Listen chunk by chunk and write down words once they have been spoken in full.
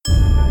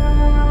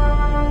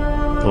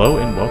Hello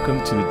and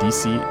welcome to the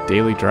DC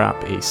Daily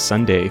Drop, a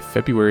Sunday,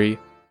 February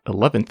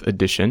 11th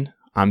edition.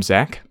 I'm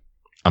Zach.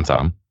 I'm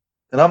Tom.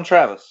 And I'm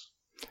Travis.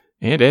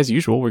 And as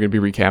usual, we're going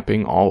to be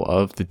recapping all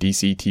of the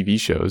DC TV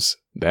shows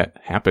that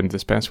happened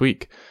this past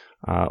week.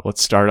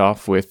 Let's start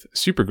off with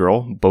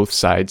Supergirl, both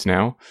sides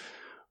now.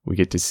 We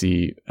get to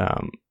see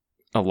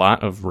a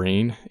lot of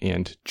Rain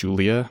and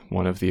Julia,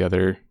 one of the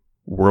other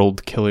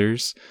world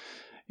killers,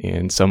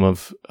 and some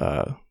of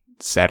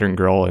Saturn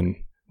Girl and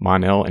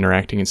Mon-El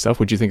interacting and stuff.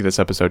 What'd you think of this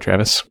episode,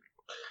 Travis?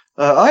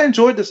 I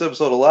enjoyed this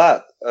episode a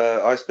lot.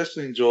 I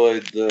especially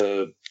enjoyed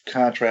the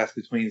contrast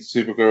between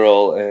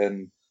Supergirl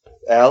and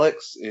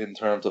Alex in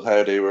terms of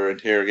how they were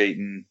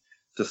interrogating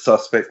the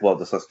suspect,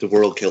 the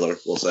world killer,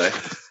 we'll say.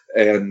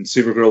 And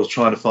Supergirl was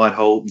trying to find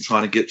hope and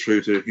trying to get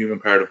through to the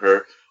human part of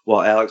her,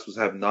 while Alex was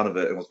having none of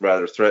it and was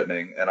rather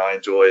threatening. And I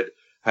enjoyed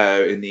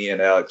how, in the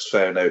end, Alex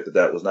found out that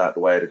that was not the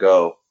way to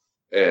go.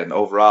 And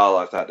overall,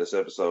 I thought this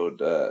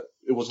episode,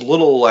 it was a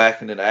little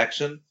lacking in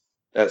action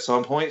at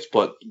some points,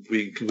 but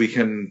we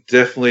can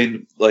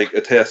definitely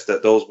attest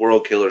that those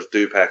world killers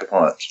do pack a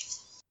punch.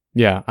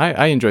 Yeah,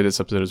 I enjoyed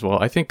this episode as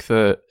well. I think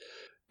it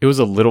was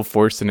a little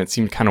forced and it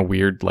seemed kind of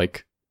weird,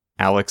 like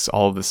Alex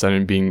all of a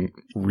sudden being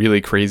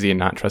really crazy and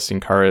not trusting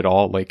Kara at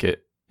all. Like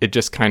it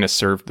just kind of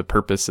served the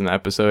purpose in the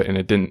episode, and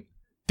it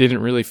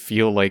didn't really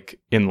feel like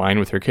in line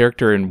with her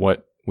character and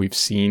what we've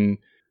seen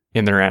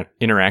in their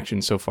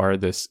interaction so far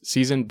this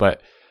season, but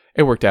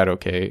it worked out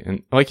okay.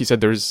 And like you said,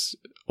 there's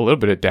a little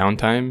bit of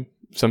downtime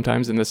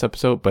sometimes in this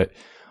episode, but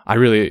I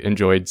really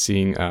enjoyed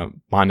seeing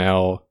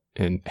Mon-El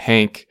and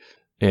Hank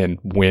and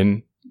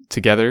Winn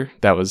together.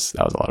 That was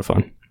a lot of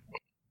fun.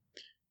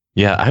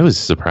 Yeah, I was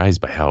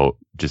surprised by how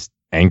just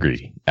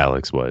angry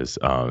Alex was.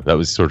 That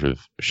was sort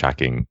of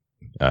shocking,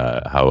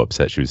 how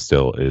upset she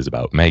still is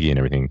about Maggie and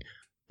everything.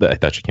 I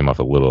thought she came off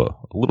a little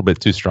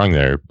bit too strong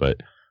there, but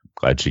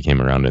glad she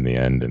came around in the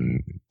end,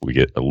 and we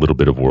get a little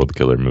bit of World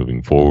Killer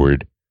moving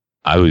forward.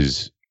 I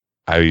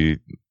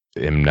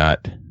am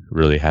not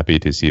really happy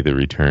to see the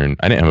return.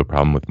 I didn't have a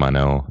problem with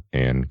Mon-El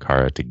and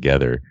Kara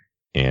together,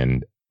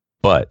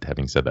 but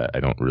having said that, I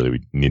don't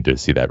really need to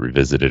see that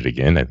revisited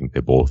again. I think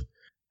they both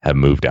have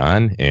moved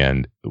on,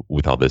 and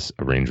with all this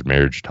arranged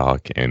marriage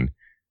talk and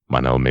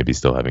Mon-El maybe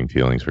still having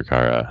feelings for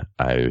Kara,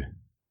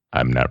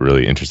 I'm not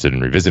really interested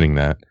in revisiting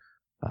that,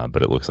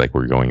 but it looks like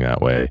we're going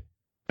that way.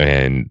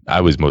 And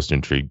I was most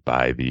intrigued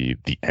by the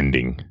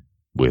ending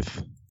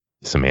with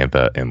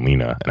Samantha and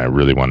Lena, and I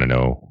really want to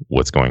know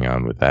what's going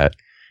on with that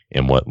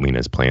and what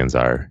Lena's plans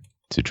are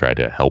to try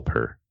to help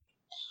her.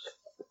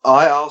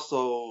 I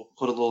also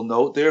put a little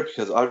note there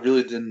because I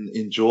really didn't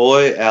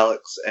enjoy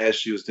Alex as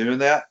she was doing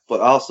that, but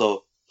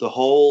also the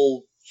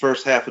whole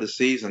first half of the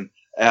season,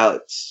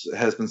 Alex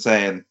has been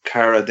saying,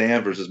 Kara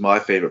Danvers is my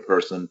favorite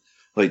person.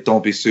 Like,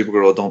 don't be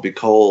Supergirl, don't be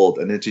cold.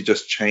 And then she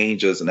just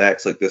changes and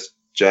acts like this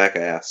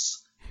jackass.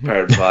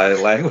 Pardon my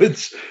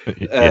language.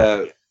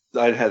 Yeah.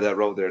 I had that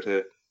wrote there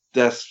too.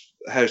 That's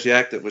how she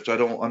acted, which I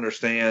don't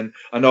understand.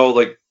 I know,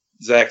 like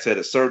Zach said,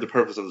 it served the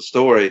purpose of the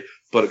story,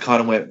 but it kind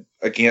of went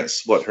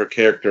against what her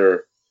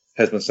character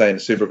has been saying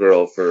to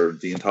Supergirl for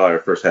the entire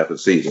first half of the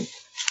season.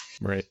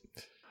 Right.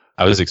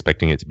 I was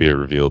expecting it to be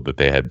revealed that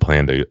they had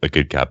planned a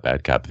good cop,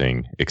 bad cop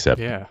thing,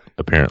 except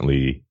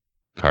apparently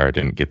Kara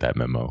didn't get that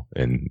memo,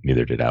 and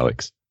neither did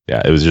Alex.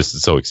 Yeah, it was just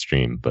so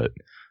extreme, but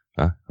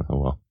oh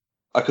well.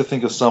 I could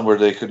think of somewhere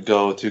they could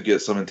go to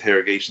get some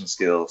interrogation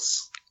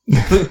skills.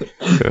 Yeah,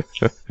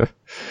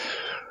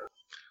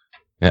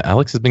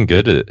 Alex has been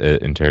good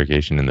at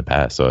interrogation in the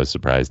past, so I was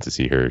surprised to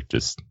see her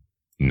just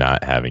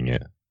not having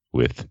it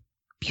with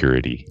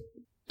purity.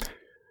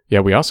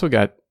 Yeah, we also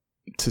got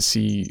to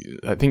see,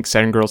 I think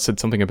Saturn Girl said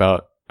something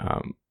about,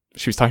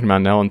 she was talking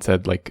about Nell and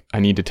said, like, I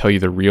need to tell you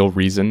the real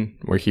reason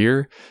we're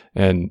here.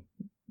 And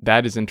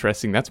that is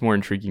interesting. That's more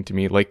intriguing to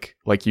me. Like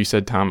you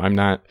said, Tom,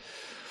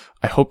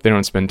 I hope they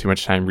don't spend too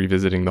much time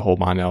revisiting the whole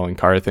Mon-El and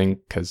Kara thing,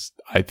 because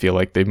I feel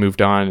like they've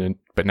moved on,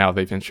 but now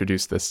they've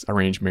introduced this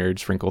arranged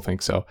marriage sprinkle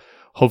thing. So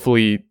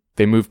hopefully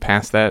they move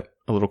past that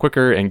a little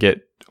quicker and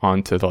get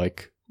on to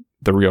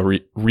the real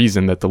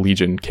reason that the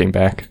Legion came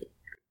back.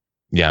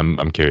 Yeah,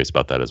 I'm curious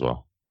about that as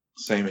well.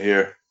 Same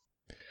here.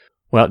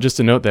 Well, just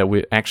to note that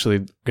we're actually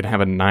going to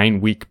have a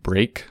 9-week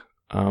break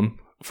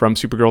from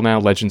Supergirl now.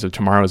 Legends of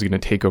Tomorrow is going to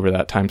take over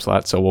that time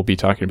slot, so we'll be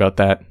talking about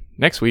that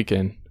next week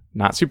and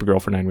not Supergirl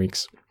for 9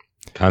 weeks.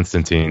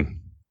 Constantine.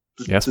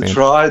 Yes,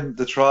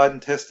 the tried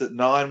and tested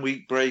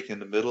 9-week break in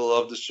the middle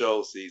of the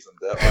show season.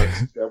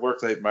 That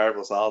works out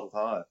marvelous all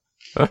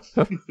the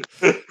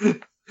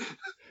time.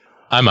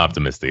 I'm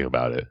optimistic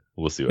about it.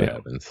 We'll see what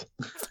happens.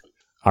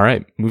 All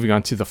right, moving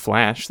on to The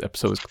Flash. The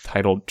episode is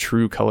titled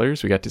True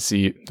Colors. We got to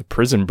see the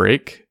prison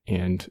break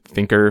and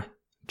Thinker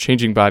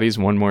changing bodies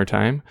one more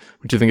time.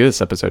 What do you think of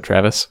this episode,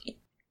 Travis?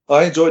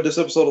 I enjoyed this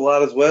episode a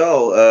lot as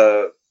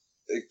well.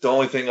 The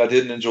only thing I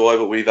didn't enjoy,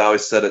 but we've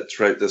always said it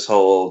throughout this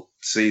whole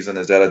season,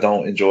 is that I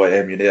don't enjoy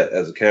Amunet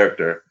as a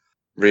character,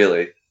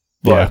 really.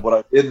 But what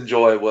I did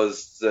enjoy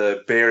was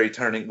Barry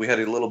turning. We had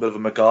a little bit of a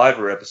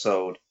MacGyver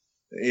episode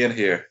in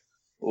here,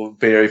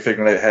 Barry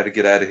figuring out how to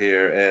get out of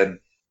here, and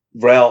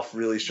Ralph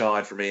really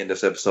shined for me in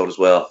this episode as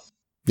well.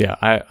 Yeah,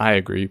 I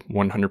agree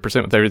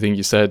 100% with everything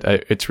you said.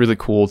 It's really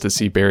cool to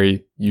see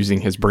Barry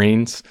using his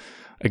brains.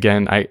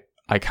 Again, I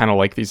kind of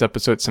like these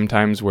episodes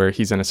sometimes where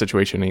he's in a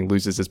situation and he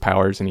loses his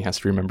powers and he has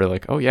to remember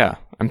like, oh yeah,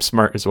 I'm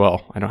smart as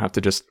well. I don't have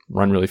to just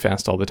run really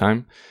fast all the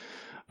time.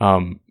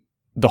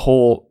 The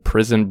whole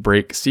prison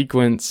break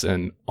sequence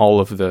and all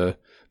of the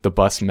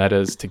bus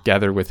metas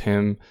together with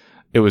him,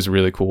 it was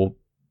really cool.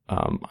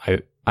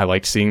 I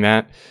liked seeing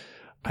that.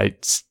 I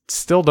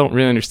still don't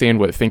really understand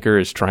what Thinker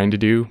is trying to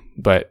do,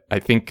 but I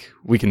think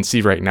we can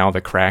see right now the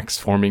cracks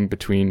forming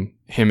between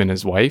him and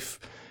his wife,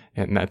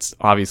 and that's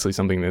obviously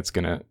something that's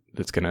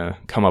gonna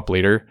come up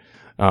later.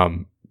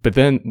 But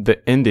then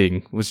the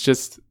ending was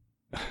just,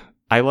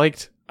 I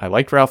liked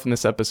Ralph in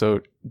this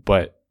episode,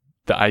 but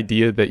the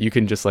idea that you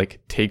can just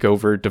like take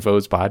over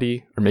DeVoe's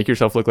body or make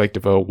yourself look like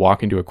DeVoe,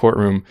 walk into a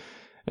courtroom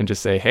and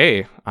just say,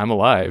 hey, I'm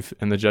alive.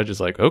 And the judge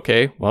is like,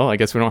 okay, well, I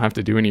guess we don't have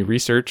to do any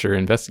research or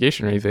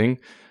investigation or anything.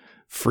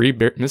 Free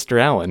Mr.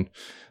 Allen.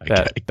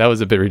 That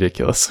was a bit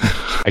ridiculous.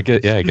 I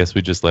guess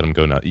we just let him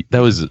go now.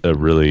 That was a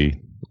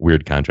really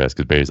weird contrast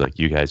because Barry's like,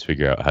 you guys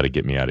figure out how to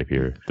get me out of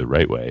here the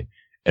right way.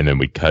 And then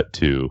we cut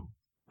to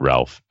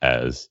Ralph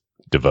as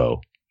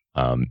DeVoe.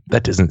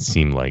 That doesn't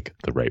seem like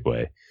the right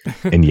way.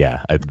 And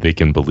yeah, they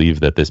can believe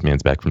that this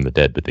man's back from the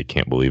dead, but they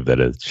can't believe that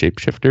a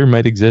shapeshifter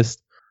might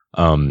exist.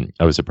 I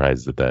was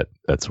surprised that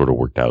sort of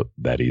worked out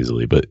that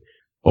easily, but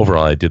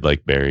overall I did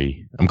like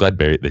Barry. I'm glad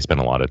they spent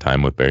a lot of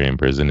time with Barry in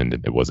prison and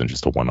it wasn't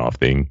just a one-off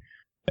thing,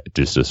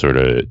 just to sort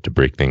of to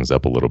break things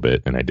up a little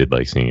bit. And I did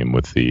like seeing him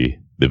with the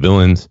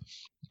villains.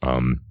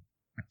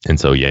 And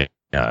so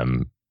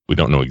we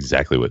don't know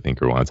exactly what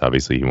Thinker wants.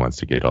 Obviously he wants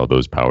to get all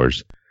those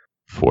powers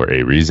for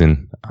a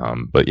reason.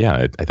 But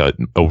yeah, I thought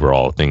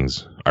overall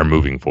things are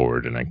moving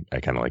forward, and I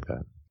kind of like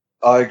that.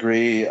 I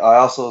agree. I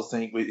also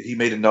think he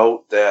made a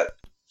note that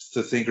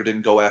the Thinker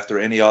didn't go after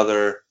any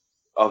other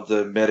of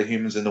the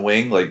metahumans in the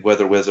wing, like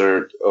Weather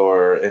Wizard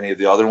or any of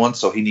the other ones.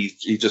 So he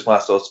just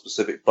wants those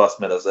specific bus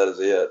metas. That is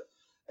it.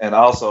 And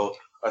also,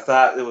 I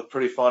thought it was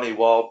pretty funny.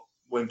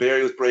 When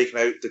Barry was breaking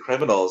out the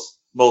criminals,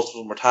 most of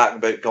them were talking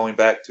about going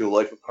back to a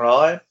life of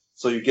crime.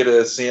 So you get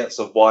a sense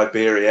of why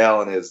Barry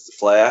Allen is the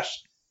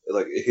Flash,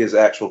 like his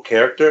actual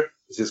character,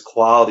 his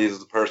qualities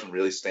as a person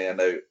really stand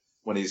out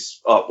when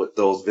he's up with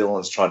those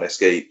villains trying to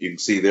escape. You can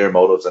see their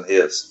motives and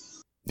his.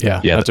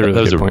 Yeah, that's a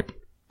really good point.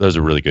 That was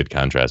a really good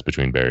contrast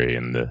between Barry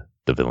and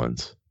the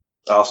villains.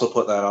 I also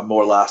put that on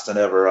More Lost Than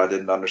Ever. I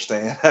didn't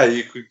understand how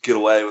you could get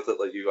away with it,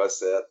 like you guys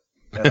said.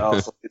 And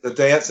also the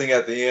dancing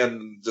at the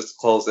end, just to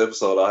close the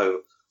episode, I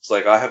was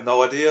like, I have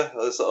no idea.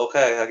 It's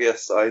okay, I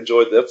guess I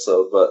enjoyed the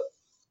episode, but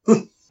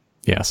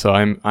yeah. So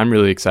I'm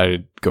really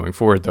excited going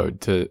forward though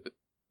to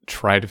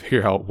try to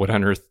figure out what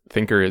on earth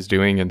Thinker is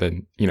doing, and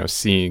then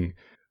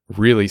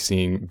really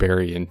seeing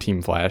Barry and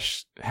Team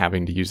Flash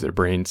having to use their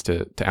brains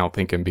to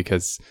outthink him,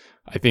 because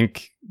I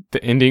think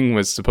the ending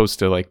was supposed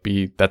to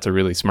be that's a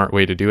really smart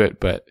way to do it,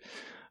 but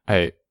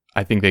I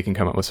think they can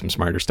come up with some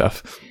smarter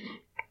stuff.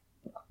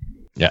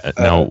 Yeah.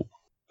 Now,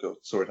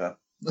 sorry, Tom.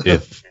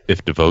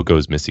 if DeVoe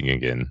goes missing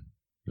again,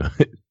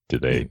 do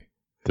they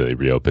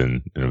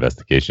reopen an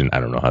investigation? I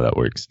don't know how that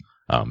works.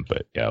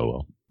 But yeah,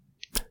 well.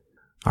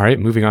 All right,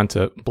 moving on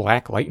to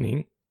Black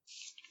Lightning.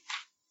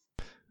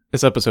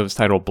 This episode is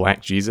titled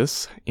Black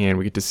Jesus, and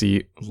we get to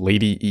see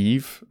Lady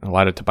Eve, a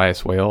lot of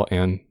Tobias Whale,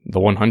 and the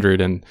 100,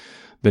 and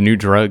the new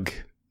drug.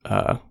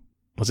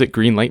 Was it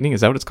Green Lightning?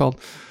 Is that what it's called?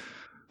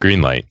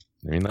 Green Light.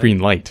 Green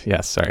Light.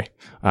 Yes, sorry.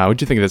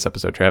 What'd you think of this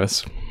episode,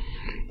 Travis?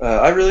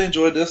 I really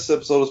enjoyed this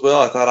episode as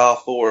well. I thought all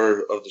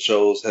four of the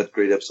shows had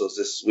great episodes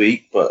this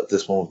week, but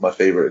this one was my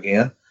favorite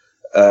again.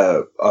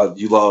 I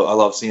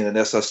love seeing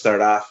Anissa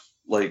start off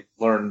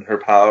learning her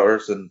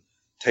powers and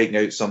taking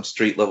out some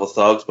street level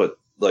thugs, but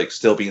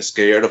still being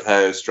scared of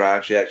how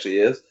strong she actually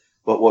is.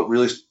 But what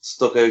really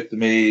stuck out to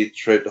me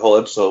throughout the whole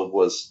episode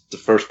was the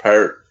first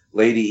part.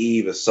 Lady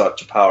Eve is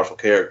such a powerful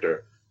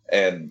character,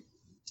 and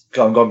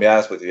I'm going to be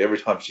honest with you, every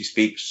time she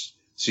speaks,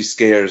 she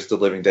scares the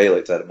living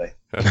daylights out of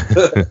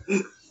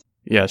me.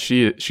 Yeah,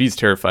 she's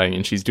terrifying,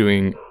 and she's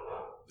doing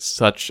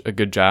such a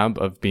good job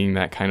of being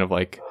that kind of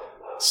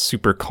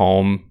super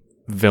calm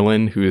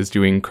villain who is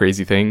doing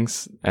crazy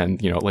things,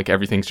 and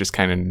everything's just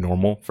kind of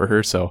normal for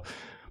her. So,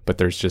 but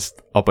there's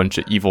just a bunch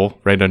of evil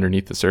right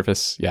underneath the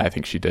surface. Yeah, I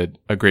think she did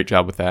a great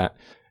job with that,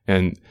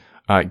 and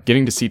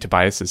getting to see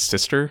Tobias's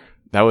sister,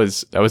 that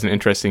was an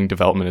interesting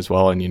development as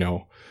well. And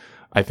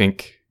I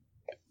think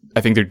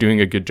they're doing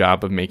a good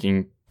job of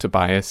making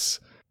Tobias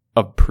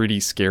a pretty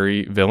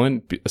scary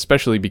villain,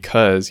 especially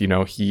because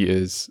he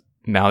is,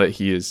 now that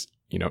he is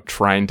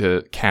trying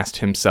to cast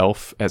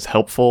himself as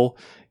helpful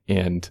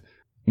and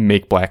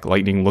make Black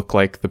Lightning look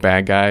like the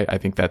bad guy. I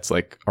think that's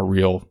a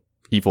real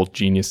evil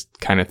genius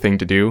kind of thing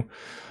to do.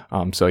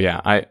 So yeah,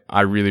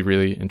 I really,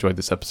 really enjoyed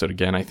this episode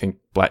again. I think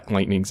Black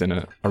Lightning's in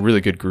a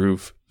really good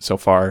groove so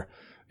far.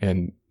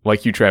 And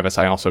like you, Travis,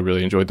 I also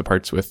really enjoyed the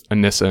parts with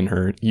Anissa and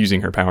her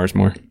using her powers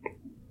more.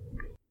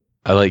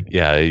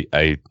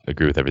 I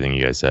agree with everything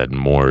you guys said.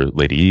 More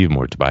Lady Eve,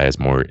 more Tobias,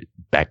 more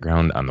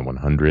background on the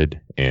 100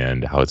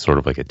 and how it's sort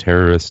of like a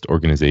terrorist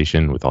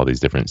organization with all these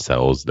different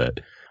cells that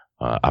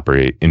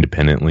operate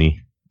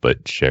independently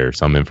but share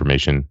some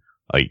information.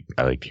 I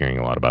liked hearing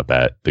a lot about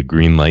that. The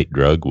green light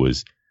drug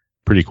was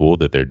pretty cool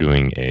that they're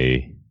doing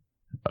a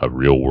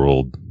real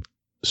world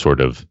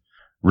situation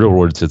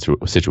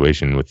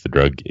with the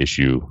drug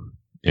issue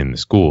in the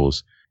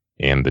schools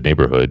and the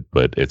neighborhood,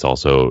 but it's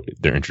also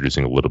they're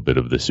introducing a little bit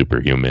of the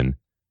superhuman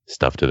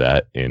stuff to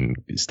that and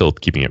still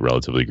keeping it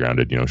relatively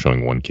grounded,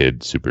 showing one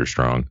kid super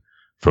strong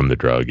from the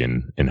drug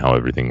and how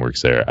everything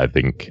works there. I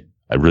think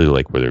I really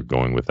like where they're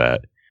going with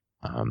that.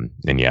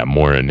 And yeah,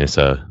 more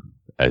Anissa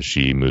as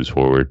she moves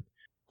forward.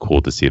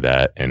 Cool to see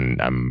that. And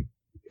I'm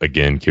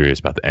again curious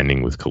about the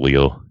ending with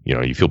Khalil.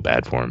 You feel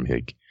bad for him.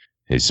 Like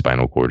his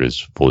spinal cord is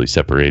fully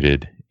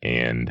separated,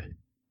 and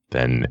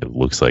then it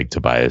looks like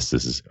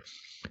Tobias,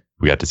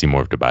 we got to see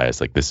more of Tobias.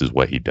 Like this is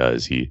what he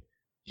does. He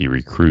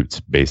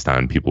recruits based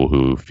on people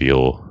who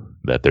feel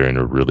that they're in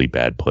a really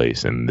bad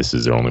place and this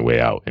is their only way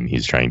out. And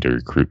he's trying to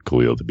recruit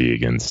Khalil to be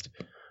against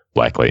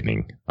Black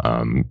Lightning.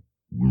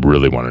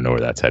 Really want to know where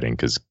that's heading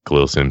because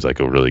Khalil seems like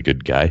a really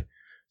good guy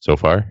so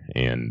far.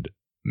 And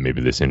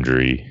maybe this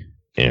injury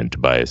and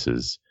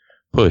Tobias's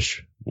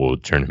push will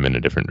turn him in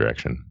a different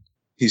direction.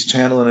 He's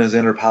channeling his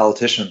inner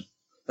politician.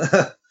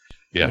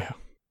 Yeah.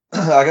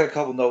 I got a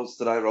couple notes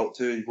that I wrote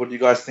too. What do you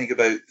guys think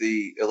about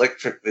the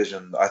electric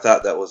vision? I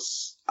thought that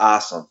was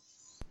awesome.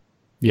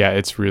 Yeah,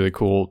 it's really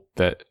cool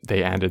that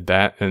they added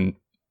that, and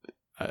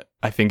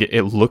I think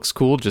it looks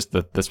cool, just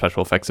the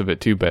special effects of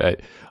it too,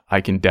 but I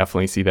can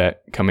definitely see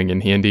that coming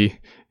in handy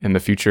in the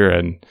future,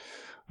 and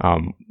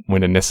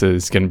when Anissa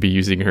is going to be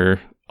using her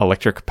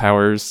electric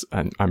powers,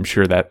 I'm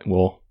sure that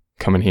will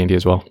come in handy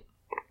as well.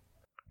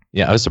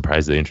 Yeah, I was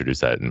surprised they introduced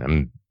that,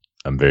 and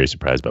I'm very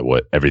surprised by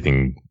what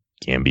everything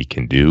Gambi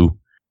can do.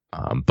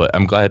 But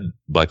I'm glad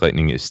Black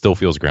Lightning still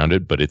feels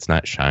grounded, but it's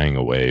not shying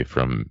away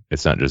from,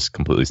 it's not just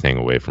completely staying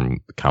away from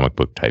comic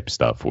book type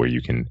stuff where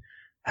you can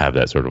have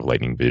that sort of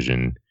lightning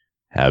vision,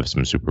 have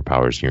some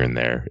superpowers here and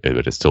there,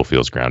 but it still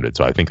feels grounded.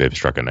 So I think they've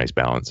struck a nice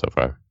balance so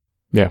far.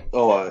 Yeah.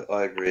 Oh,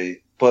 I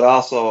agree. But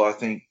also, I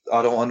think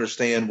I don't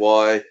understand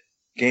why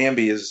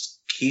Gambi is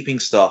keeping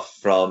stuff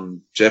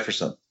from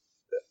Jefferson.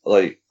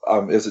 Like,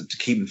 is it to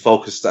keep him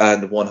focused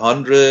on the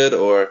 100,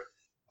 or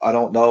I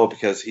don't know,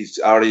 because he's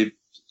already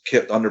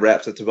kept under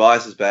wraps at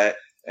Tobias's back,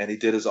 and he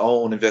did his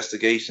own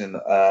investigation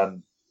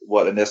on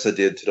what Anissa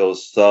did to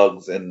those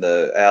thugs in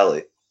the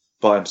alley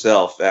by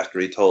himself after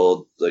he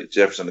told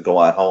Jefferson to go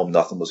on home.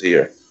 Nothing was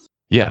here.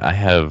 Yeah, I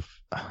have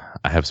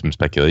some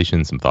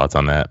speculation, some thoughts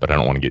on that, but I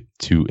don't want to get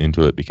too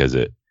into it because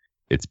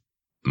it's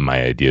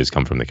my ideas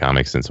come from the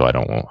comics, and so I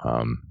don't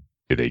want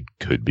they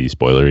could be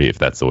spoilery if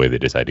that's the way they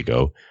decide to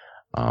go.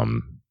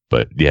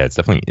 But yeah, it's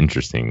definitely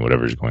interesting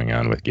whatever's going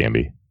on with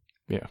Gambi.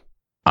 Yeah.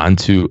 On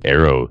to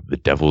Arrow, the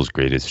devil's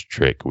greatest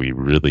trick. We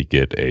really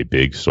get a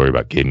big story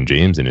about Caden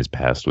James and his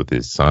past with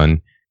his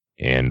son,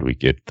 and we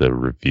get the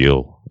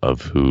reveal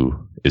of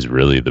who is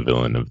really the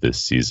villain of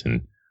this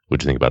season. What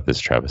do you think about this,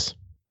 Travis?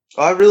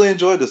 I really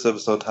enjoyed this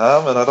episode,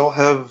 Tom, and I don't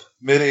have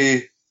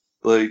many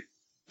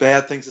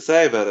bad things to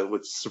say about it,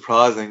 which is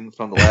surprising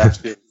from the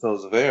last few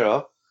episodes of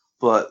Arrow.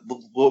 But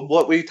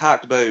what we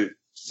talked about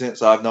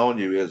since I've known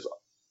you is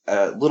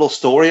little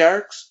story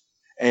arcs,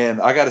 and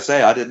I got to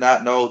say, I did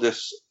not know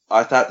this.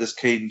 I thought this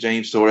Caden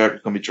James story arc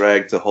was going to be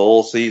dragged the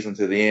whole season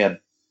to the end,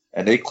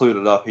 and they clued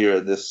it up here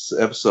in this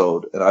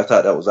episode, and I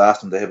thought that was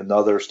awesome. They have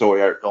another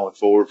story arc going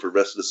forward for the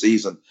rest of the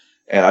season,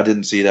 and I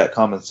didn't see that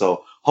coming.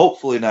 So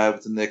hopefully now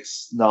with the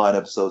next 9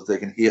 episodes, they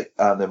can hit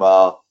on them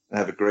all and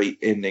have a great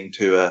ending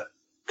to a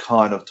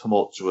kind of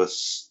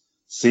tumultuous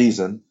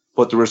season.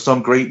 But there were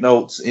some great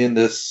notes in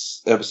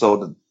this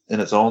episode in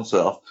its own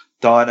self.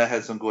 Dinah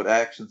had some good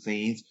action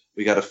scenes.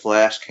 We got a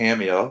Flash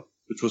cameo,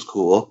 which was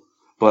cool.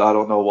 But I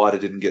don't know why they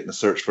didn't get in the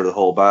search for the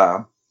whole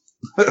bomb.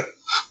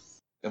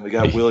 And we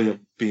got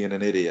William being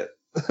an idiot.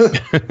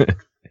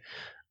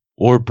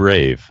 Or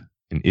brave.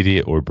 An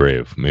idiot or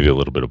brave. Maybe a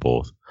little bit of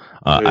both.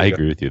 I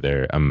agree with you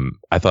there.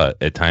 I thought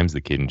at times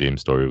the Caden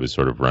James story was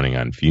sort of running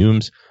on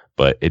fumes,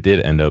 but it did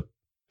end up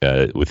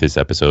with this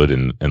episode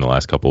and the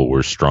last couple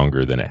were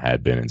stronger than it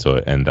had been. And so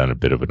it ended on a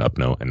bit of an up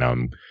note. And now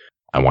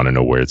I want to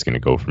know where it's going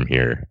to go from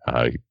here.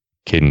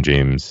 Caden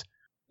James,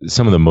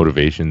 some of the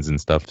motivations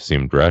and stuff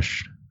seemed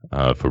rushed.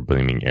 For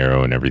blaming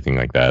Arrow and everything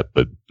like that,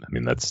 but I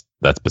mean that's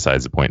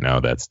besides the point now.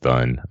 That's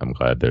done. I'm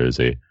glad there is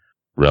a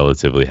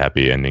relatively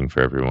happy ending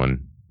for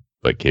everyone,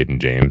 but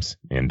Caden James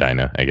and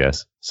Dinah, I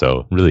guess.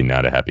 So really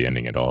not a happy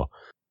ending at all.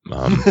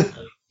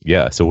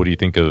 Yeah. So what do you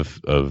think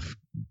of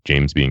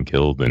James being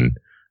killed and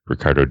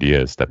Ricardo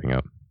Diaz stepping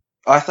up?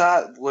 I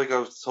thought, like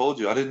I told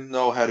you, I didn't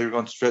know how they were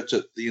going to stretch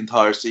it the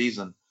entire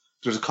season.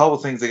 There's a couple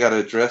things they got to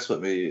address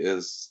with me.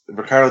 Is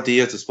Ricardo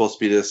Diaz is supposed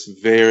to be this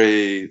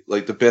very,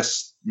 the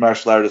best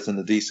martial artist in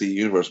the DC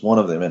universe, one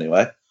of them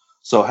anyway.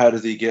 So how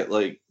does he get,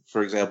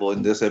 for example,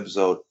 in this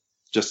episode,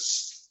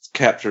 just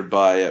captured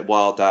by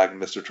Wild Dog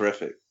and Mr.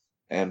 Terrific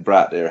and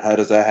brought there? How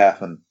does that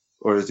happen?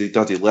 or does he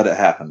let it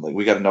happen? Like,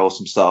 we got to know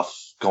some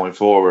stuff going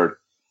forward.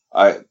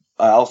 I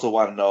also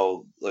want to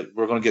know, like,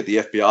 we're going to get the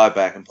FBI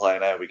back in play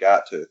now. We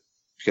got to,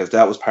 because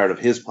that was part of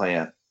his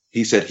plan.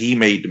 He said he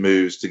made the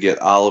moves to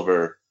get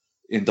Oliver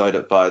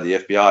indicted by the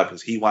FBI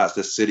because he wants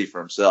this city for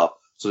himself.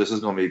 So this is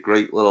going to be a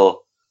great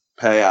little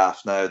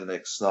payoff now the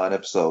next 9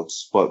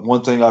 episodes. But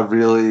one thing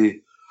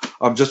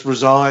I'm just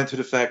resigned to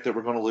the fact that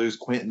we're going to lose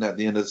Quentin at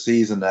the end of the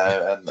season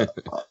now, and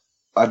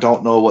I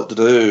don't know what to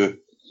do.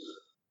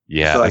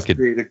 Yeah, so I could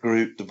create a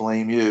group to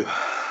blame you.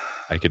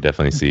 I could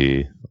definitely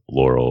see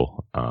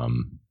Laurel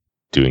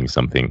doing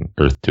something,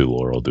 Earth 2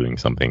 Laurel doing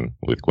something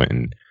with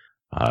Quentin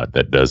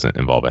that doesn't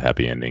involve a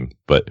happy ending.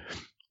 But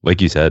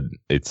like you said,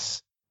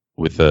 it's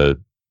with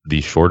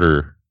these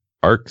shorter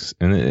arcs,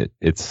 and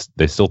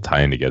they still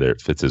tie in together.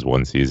 It fits as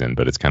one season,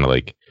 but it's kind of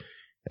like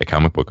a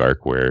comic book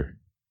arc where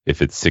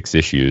if it's 6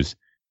 issues,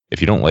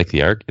 if you don't like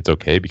the arc, it's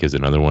okay because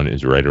another one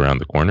is right around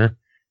the corner.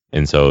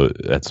 And so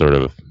that's sort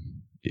of,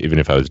 even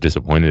if I was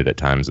disappointed at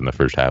times in the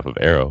first half of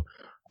Arrow,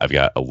 I've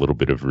got a little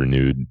bit of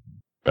renewed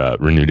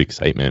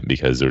excitement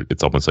because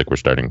it's almost like we're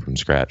starting from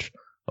scratch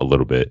a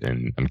little bit,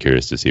 and I'm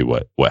curious to see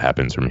what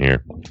happens from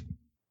here.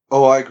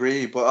 Oh, I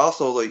agree. But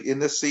also, like, in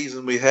this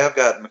season, we have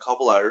gotten a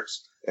couple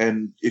arcs,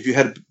 and if you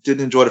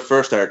didn't enjoy the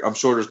first arc, I'm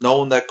sure there's no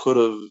one that could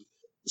have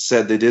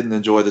said they didn't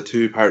enjoy the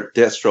 2-part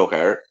Deathstroke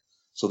arc.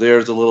 So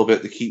there's a little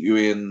bit to keep you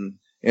in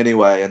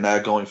anyway, and now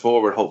going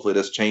forward, hopefully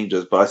this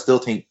changes. But I still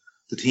think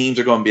the teams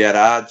are going to be at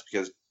odds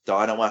because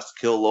Dinah wants to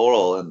kill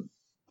Laurel, and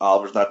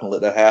Oliver's not going to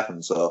let that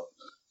happen. So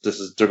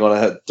they're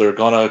going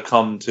to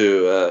come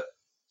to a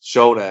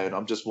showdown.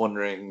 I'm just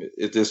wondering,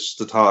 is this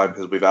the time?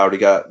 Because we've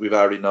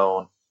already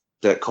known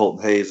that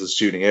Colton Hayes is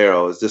shooting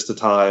Arrow. Is this the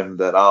time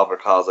that Oliver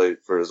calls out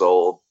for his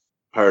old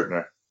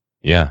partner?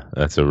 Yeah,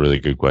 that's a really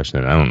good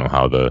question. I don't know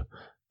how the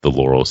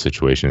Laurel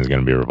situation is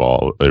going to be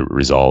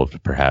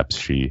resolved. Perhaps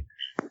she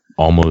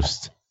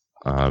almost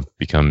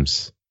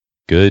becomes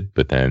good,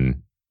 but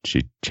then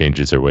she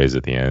changes her ways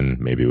at the end,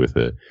 maybe with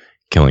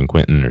killing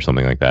Quentin or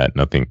something like that.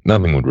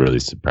 Nothing would really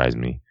surprise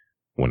me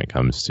when it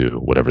comes to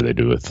whatever they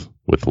do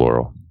with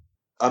Laurel.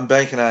 I'm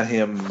banking on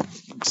him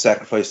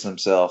sacrificing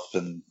himself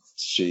and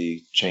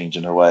she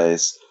changing her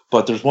ways.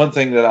 But there's one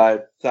thing that I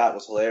thought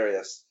was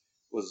hilarious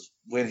was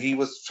when he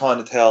was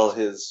trying to tell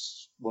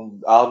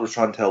when Oliver was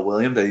trying to tell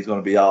William that he's going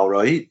to be all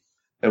right,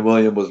 and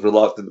William was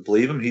reluctant to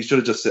believe him. He should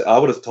have just said, I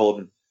would have told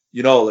him,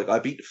 like, I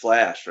beat the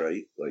Flash,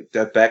 right? Like,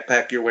 that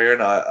backpack you're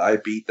wearing, I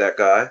beat that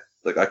guy.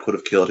 Like, I could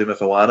have killed him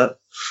if I wanted.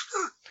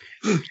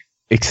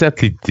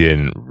 Except he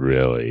didn't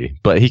really,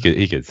 but he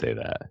could say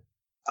that.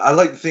 I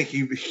like to think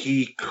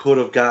he could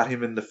have got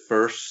him in the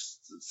first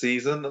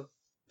season,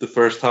 the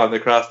first time they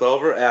crossed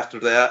over. After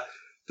that,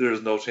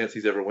 there's no chance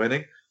he's ever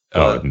winning.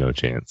 No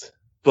chance.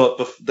 But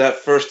that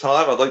first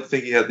time, I'd like to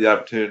think he had the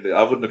opportunity.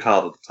 I wouldn't have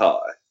called it a tie.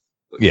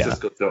 Yeah.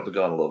 Just go jump the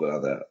gun a little bit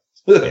on that.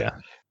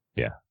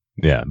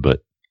 Yeah.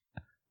 But,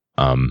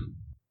 I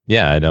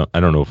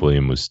don't know if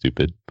William was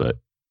stupid, but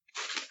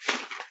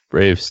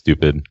brave,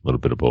 stupid, a little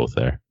bit of both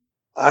there.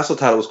 I also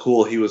thought it was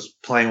cool. He was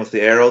playing with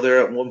the arrow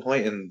there at one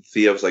point, and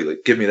Thea was like,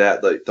 give me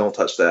that. Like, don't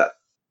touch that.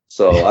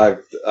 So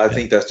I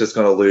think that's just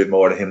going to allude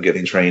more to him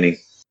getting training.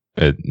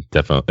 It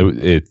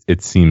definitely.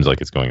 It seems like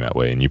it's going that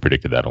way, and you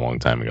predicted that a long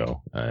time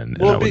ago.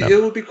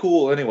 It would be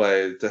cool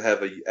anyway to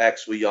have a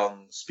actually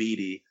young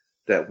Speedy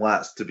that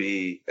wants to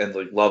be and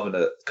like loving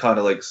it, kind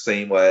of like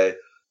same way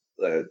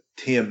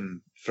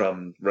Tim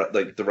from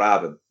like the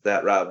Robin,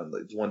 like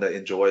the one that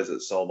enjoys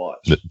it so much.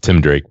 The Tim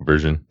Drake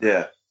version.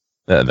 Yeah.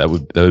 That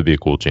would be a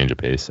cool change of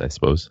pace, I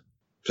suppose.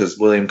 Because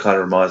William kind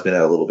of reminds me of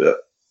that a little bit,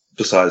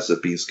 besides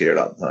it being scared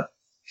all the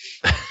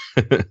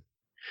time.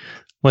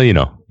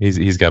 Well,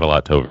 he's got a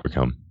lot to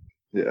overcome.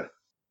 Yeah.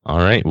 All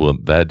right. Well,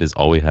 that is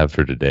all we have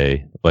for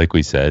today. Like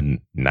we said,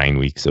 9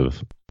 weeks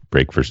of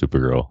break for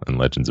Supergirl, and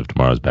Legends of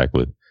Tomorrow's back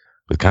with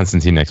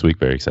Constantine next week.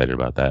 Very excited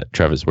about that.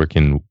 Travis, where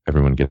can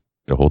everyone get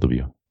a hold of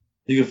you?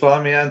 You can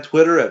find me on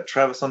Twitter at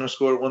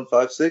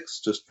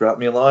Travis_156. Just drop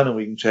me a line and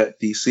we can chat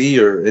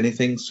DC or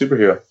anything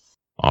superhero.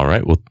 All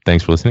right. Well,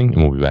 thanks for listening,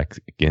 and we'll be back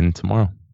again tomorrow.